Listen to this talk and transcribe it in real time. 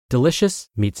Delicious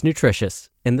meets nutritious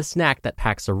in the snack that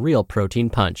packs a real protein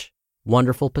punch.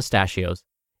 Wonderful Pistachios.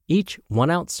 Each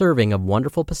 1-ounce serving of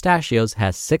Wonderful Pistachios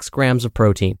has 6 grams of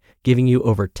protein, giving you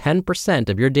over 10%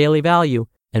 of your daily value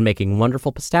and making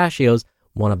Wonderful Pistachios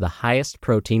one of the highest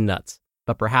protein nuts.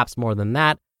 But perhaps more than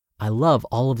that, I love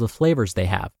all of the flavors they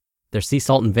have. Their sea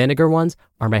salt and vinegar ones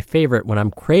are my favorite when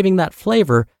I'm craving that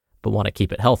flavor but want to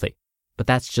keep it healthy. But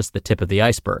that's just the tip of the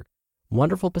iceberg.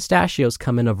 Wonderful Pistachios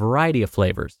come in a variety of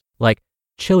flavors, like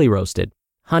chili roasted,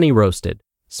 honey roasted,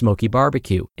 smoky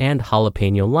barbecue, and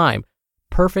jalapeno lime,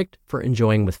 perfect for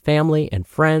enjoying with family and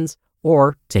friends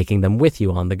or taking them with you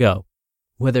on the go.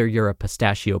 Whether you're a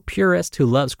pistachio purist who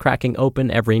loves cracking open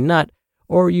every nut,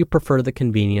 or you prefer the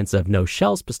convenience of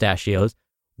no-shells pistachios,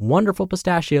 Wonderful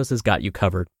Pistachios has got you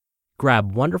covered.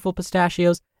 Grab Wonderful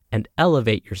Pistachios and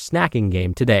elevate your snacking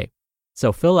game today.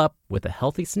 So fill up with a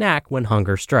healthy snack when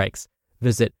hunger strikes.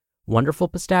 Visit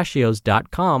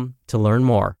wonderfulpistachios.com to learn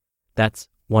more. That's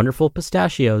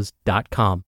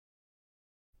wonderfulpistachios.com.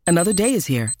 Another day is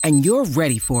here, and you're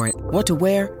ready for it. What to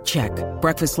wear? Check.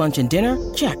 Breakfast, lunch, and dinner?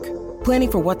 Check.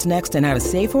 Planning for what's next and how to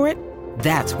save for it?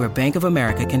 That's where Bank of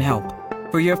America can help.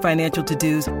 For your financial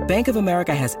to-dos, Bank of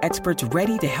America has experts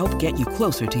ready to help get you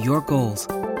closer to your goals.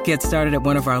 Get started at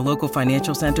one of our local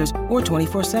financial centers or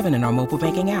 24/7 in our mobile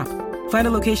banking app. Find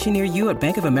a location near you at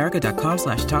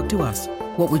bankofamerica.com/talktous.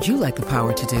 What would you like the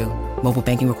power to do? Mobile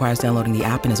banking requires downloading the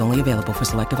app and is only available for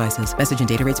select devices. Message and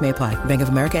data rates may apply. Bank of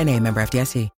America N.A., member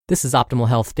FDIC. This is Optimal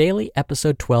Health Daily,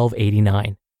 episode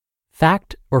 1289.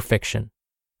 Fact or Fiction?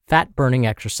 Fat Burning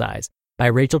Exercise by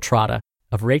Rachel Trotta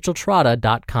of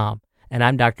racheltrotta.com. And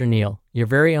I'm Dr. Neil, your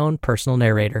very own personal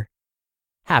narrator.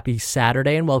 Happy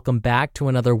Saturday and welcome back to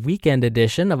another weekend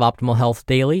edition of Optimal Health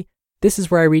Daily. This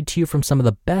is where I read to you from some of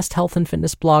the best health and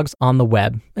fitness blogs on the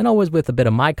web, and always with a bit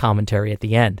of my commentary at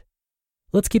the end.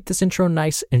 Let's keep this intro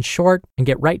nice and short and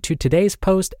get right to today's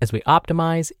post as we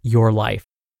optimize your life.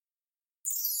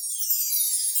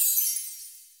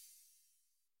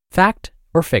 Fact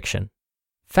or Fiction?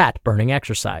 Fat Burning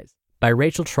Exercise by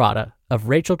Rachel Trotta of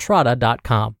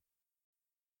racheltrotta.com.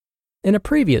 In a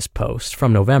previous post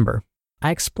from November, I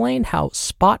explained how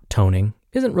spot toning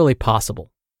isn't really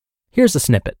possible. Here's a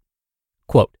snippet.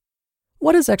 Quote,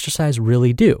 what does exercise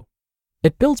really do?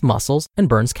 It builds muscles and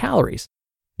burns calories.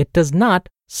 It does not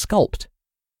sculpt.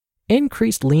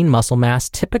 Increased lean muscle mass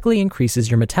typically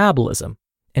increases your metabolism,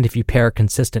 and if you pair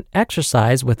consistent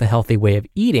exercise with a healthy way of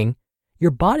eating,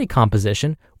 your body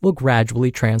composition will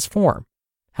gradually transform.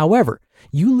 However,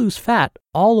 you lose fat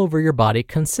all over your body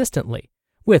consistently,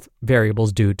 with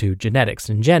variables due to genetics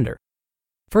and gender.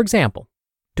 For example,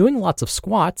 doing lots of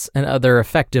squats and other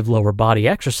effective lower body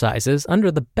exercises under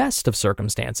the best of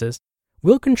circumstances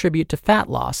will contribute to fat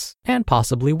loss and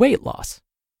possibly weight loss.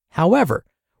 However,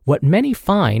 what many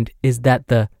find is that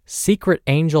the secret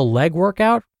angel leg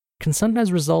workout can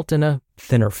sometimes result in a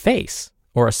thinner face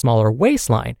or a smaller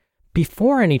waistline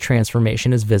before any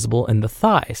transformation is visible in the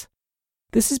thighs.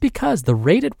 This is because the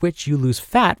rate at which you lose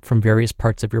fat from various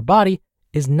parts of your body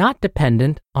is not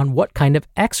dependent on what kind of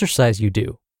exercise you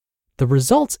do. The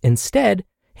results instead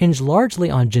hinge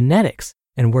largely on genetics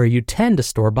and where you tend to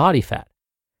store body fat.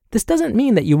 This doesn't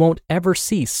mean that you won't ever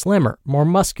see slimmer, more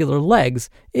muscular legs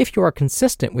if you are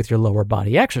consistent with your lower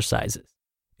body exercises.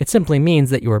 It simply means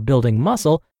that you are building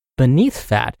muscle beneath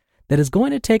fat that is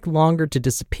going to take longer to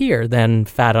disappear than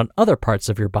fat on other parts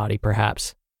of your body,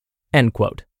 perhaps. End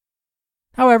quote.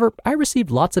 However, I received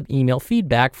lots of email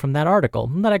feedback from that article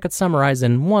that I could summarize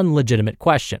in one legitimate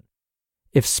question.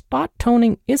 If spot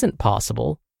toning isn't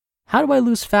possible, how do I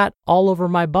lose fat all over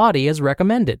my body as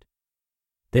recommended?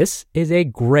 This is a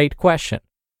great question.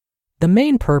 The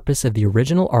main purpose of the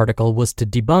original article was to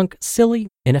debunk silly,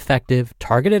 ineffective,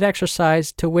 targeted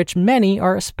exercise to which many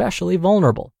are especially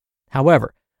vulnerable.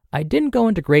 However, I didn't go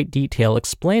into great detail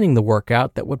explaining the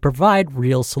workout that would provide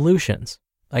real solutions.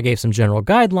 I gave some general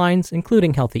guidelines,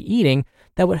 including healthy eating,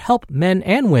 that would help men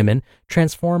and women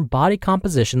transform body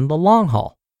composition in the long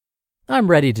haul. I'm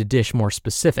ready to dish more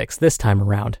specifics this time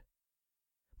around.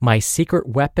 My secret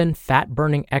weapon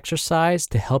fat-burning exercise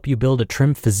to help you build a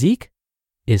trim physique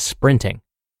is sprinting.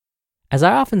 As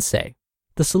I often say,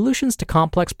 the solutions to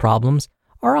complex problems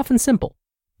are often simple,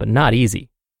 but not easy.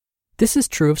 This is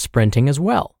true of sprinting as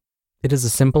well. It is a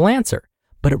simple answer,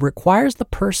 but it requires the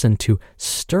person to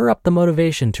stir up the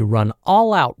motivation to run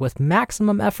all out with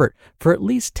maximum effort for at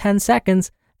least 10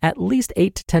 seconds, at least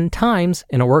 8 to 10 times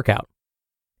in a workout.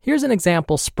 Here's an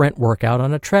example sprint workout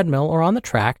on a treadmill or on the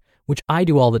track, which I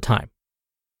do all the time.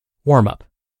 Warm up,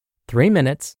 3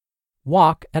 minutes,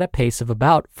 walk at a pace of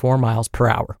about 4 miles per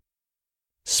hour.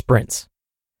 Sprints,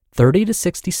 30 to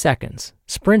 60 seconds,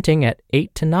 sprinting at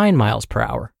 8 to 9 miles per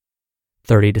hour.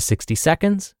 30 to 60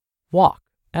 seconds, walk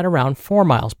at around 4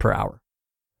 miles per hour.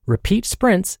 Repeat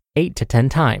sprints 8 to 10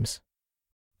 times.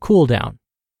 Cool down,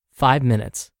 5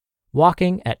 minutes,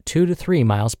 walking at 2 to 3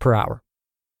 miles per hour.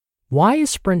 Why is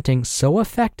sprinting so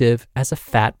effective as a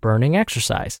fat-burning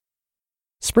exercise?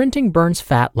 Sprinting burns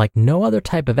fat like no other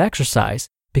type of exercise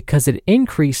because it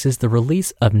increases the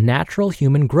release of natural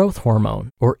human growth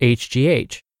hormone, or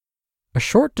HGH. A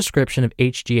short description of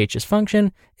HGH's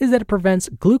function is that it prevents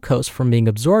glucose from being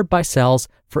absorbed by cells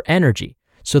for energy,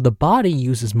 so the body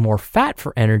uses more fat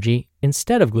for energy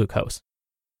instead of glucose.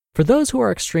 For those who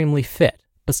are extremely fit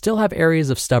but still have areas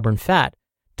of stubborn fat,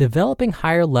 developing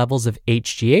higher levels of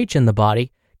HGH in the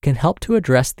body can help to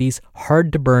address these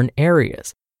hard-to-burn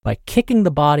areas by kicking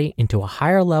the body into a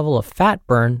higher level of fat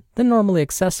burn than normally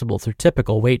accessible through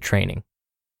typical weight training.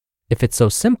 If it's so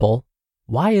simple,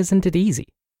 why isn't it easy?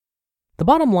 The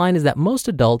bottom line is that most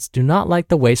adults do not like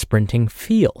the way sprinting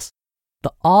feels.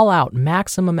 The all-out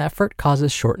maximum effort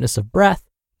causes shortness of breath,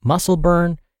 muscle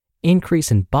burn,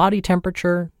 increase in body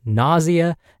temperature,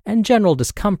 nausea, and general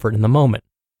discomfort in the moment.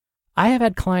 I have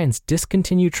had clients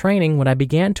discontinue training when I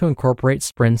began to incorporate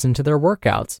sprints into their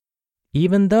workouts,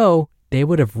 even though they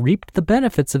would have reaped the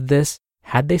benefits of this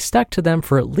had they stuck to them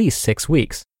for at least 6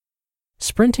 weeks.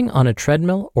 Sprinting on a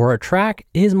treadmill or a track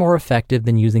is more effective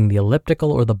than using the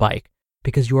elliptical or the bike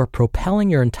because you are propelling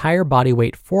your entire body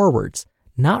weight forwards,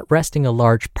 not resting a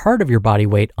large part of your body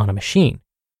weight on a machine.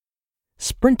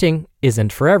 Sprinting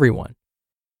isn't for everyone.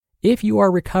 If you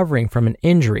are recovering from an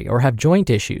injury or have joint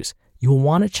issues, you will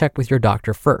want to check with your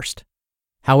doctor first.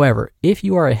 However, if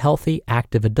you are a healthy,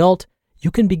 active adult, you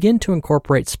can begin to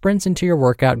incorporate sprints into your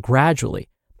workout gradually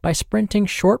by sprinting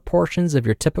short portions of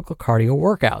your typical cardio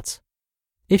workouts.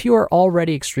 If you are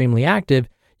already extremely active,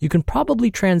 you can probably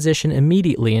transition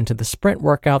immediately into the sprint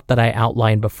workout that I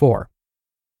outlined before.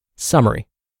 Summary.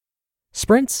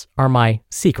 Sprints are my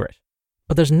secret,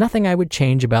 but there's nothing I would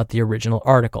change about the original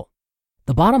article.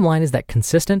 The bottom line is that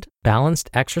consistent, balanced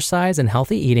exercise and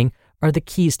healthy eating are the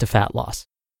keys to fat loss.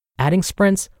 Adding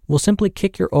sprints will simply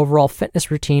kick your overall fitness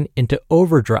routine into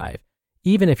overdrive,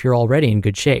 even if you're already in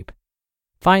good shape.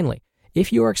 Finally,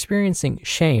 if you are experiencing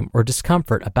shame or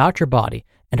discomfort about your body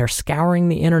and are scouring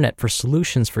the internet for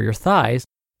solutions for your thighs,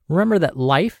 remember that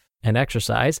life and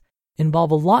exercise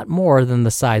involve a lot more than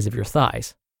the size of your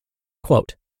thighs.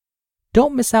 Quote,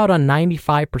 "Don't miss out on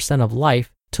 95% of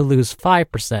life to lose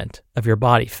 5% of your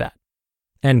body fat."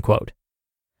 End quote.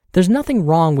 There's nothing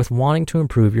wrong with wanting to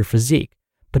improve your physique,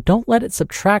 but don't let it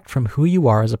subtract from who you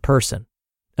are as a person.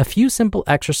 A few simple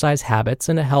exercise habits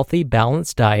and a healthy,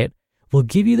 balanced diet will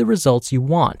give you the results you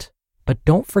want, but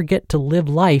don't forget to live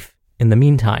life in the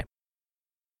meantime.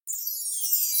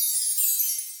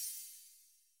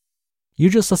 You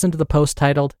just listened to the post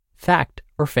titled Fact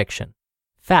or Fiction?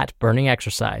 Fat Burning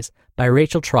Exercise by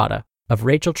Rachel Trotta of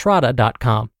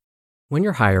racheltrotta.com. When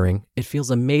you're hiring, it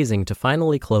feels amazing to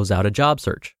finally close out a job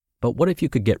search. But what if you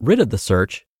could get rid of the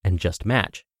search and just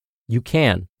match? You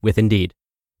can with Indeed.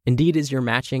 Indeed is your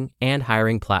matching and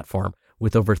hiring platform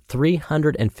with over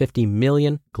 350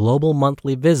 million global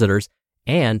monthly visitors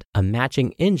and a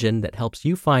matching engine that helps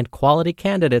you find quality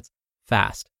candidates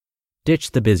fast. Ditch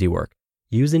the busy work.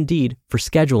 Use Indeed for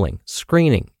scheduling,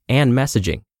 screening, and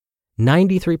messaging.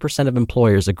 93% of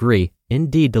employers agree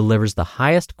Indeed delivers the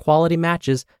highest quality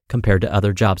matches compared to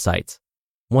other job sites.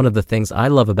 One of the things I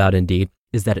love about Indeed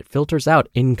is that it filters out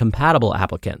incompatible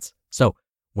applicants. So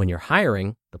when you're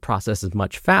hiring, the process is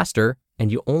much faster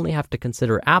and you only have to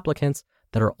consider applicants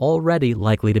that are already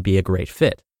likely to be a great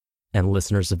fit. And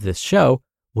listeners of this show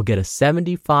will get a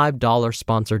 $75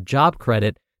 sponsored job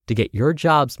credit to get your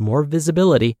jobs more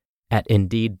visibility at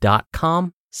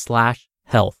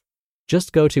Indeed.com/health.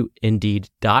 Just go to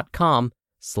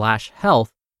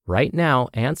Indeed.com/health right now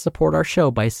and support our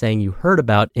show by saying you heard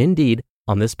about Indeed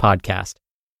on this podcast.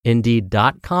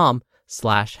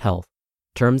 Indeed.com/health.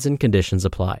 Terms and conditions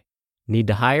apply. Need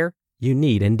to hire? You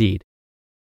need Indeed.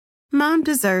 Mom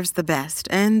deserves the best,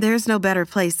 and there's no better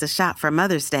place to shop for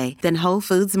Mother's Day than Whole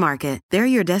Foods Market. They're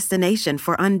your destination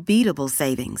for unbeatable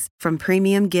savings, from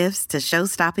premium gifts to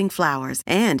show-stopping flowers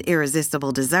and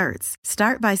irresistible desserts.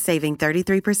 Start by saving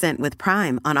 33% with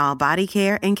Prime on all body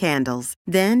care and candles.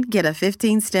 Then get a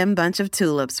 15-stem bunch of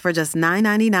tulips for just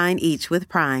 $9.99 each with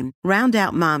Prime. Round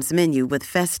out Mom's menu with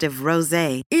festive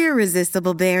rosé,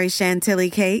 irresistible berry chantilly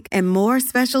cake, and more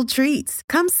special treats.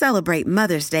 Come celebrate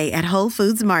Mother's Day at Whole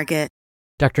Foods Market.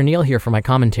 Dr. Neal here for my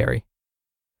commentary.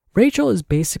 Rachel is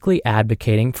basically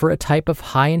advocating for a type of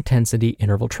high-intensity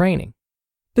interval training.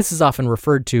 This is often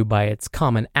referred to by its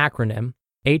common acronym,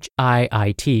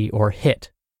 HIIT or HIIT.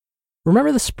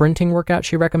 Remember the sprinting workout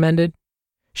she recommended?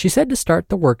 She said to start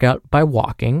the workout by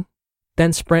walking,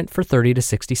 then sprint for 30 to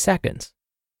 60 seconds.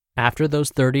 After those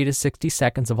 30 to 60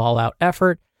 seconds of all-out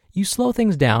effort, you slow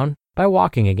things down by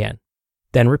walking again,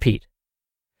 then repeat.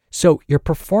 So you're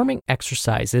performing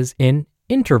exercises in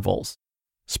intervals,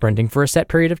 sprinting for a set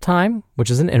period of time, which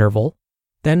is an interval,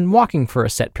 then walking for a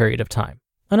set period of time,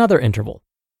 another interval.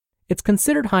 It's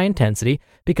considered high intensity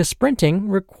because sprinting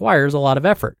requires a lot of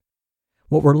effort.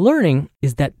 What we're learning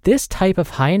is that this type of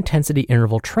high intensity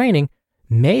interval training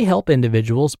may help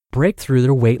individuals break through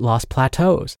their weight loss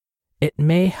plateaus. It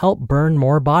may help burn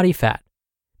more body fat.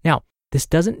 Now, this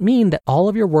doesn't mean that all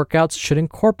of your workouts should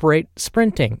incorporate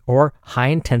sprinting or high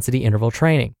intensity interval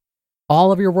training.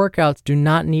 All of your workouts do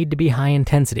not need to be high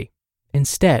intensity.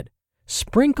 Instead,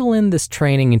 sprinkle in this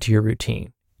training into your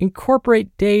routine.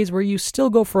 Incorporate days where you still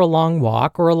go for a long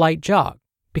walk or a light jog,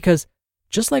 because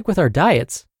just like with our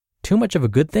diets, too much of a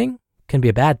good thing can be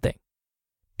a bad thing.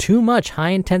 Too much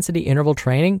high-intensity interval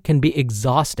training can be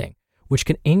exhausting, which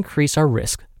can increase our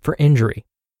risk for injury.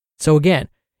 So again,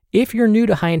 if you're new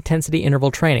to high-intensity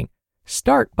interval training,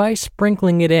 start by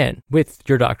sprinkling it in, with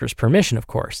your doctor's permission, of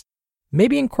course.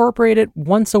 Maybe incorporate it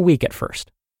once a week at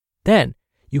first. Then,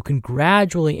 you can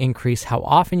gradually increase how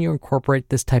often you incorporate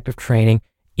this type of training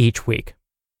each week.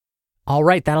 All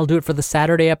right, that'll do it for the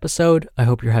Saturday episode. I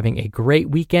hope you're having a great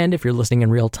weekend if you're listening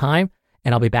in real time,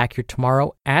 and I'll be back here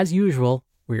tomorrow as usual,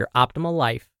 where your optimal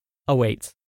life awaits.